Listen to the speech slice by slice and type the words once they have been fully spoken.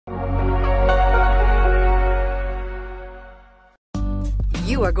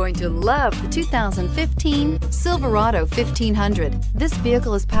You are going to love the 2015 Silverado 1500. This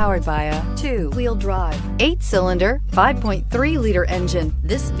vehicle is powered by a 2-wheel drive, 8-cylinder, 5.3-liter engine.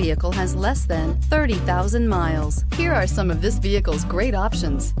 This vehicle has less than 30,000 miles. Here are some of this vehicle's great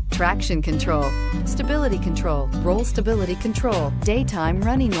options: traction control, stability control, roll stability control, daytime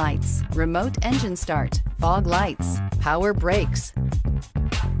running lights, remote engine start, fog lights, power brakes.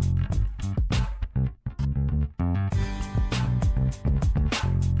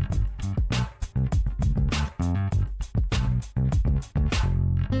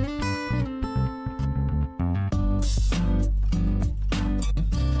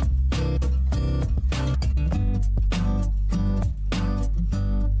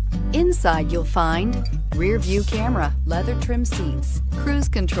 Inside you'll find rear view camera, leather trim seats, cruise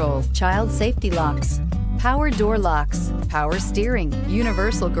control, child safety locks, power door locks, power steering,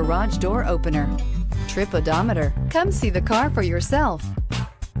 universal garage door opener, trip odometer. Come see the car for yourself.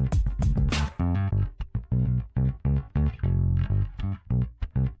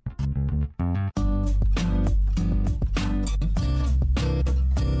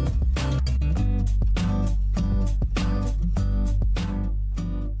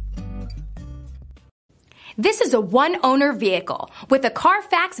 This is a one-owner vehicle with a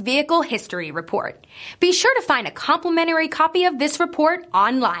Carfax Vehicle History Report. Be sure to find a complimentary copy of this report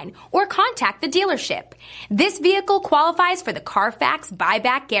online or contact the dealership. This vehicle qualifies for the Carfax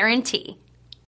Buyback Guarantee.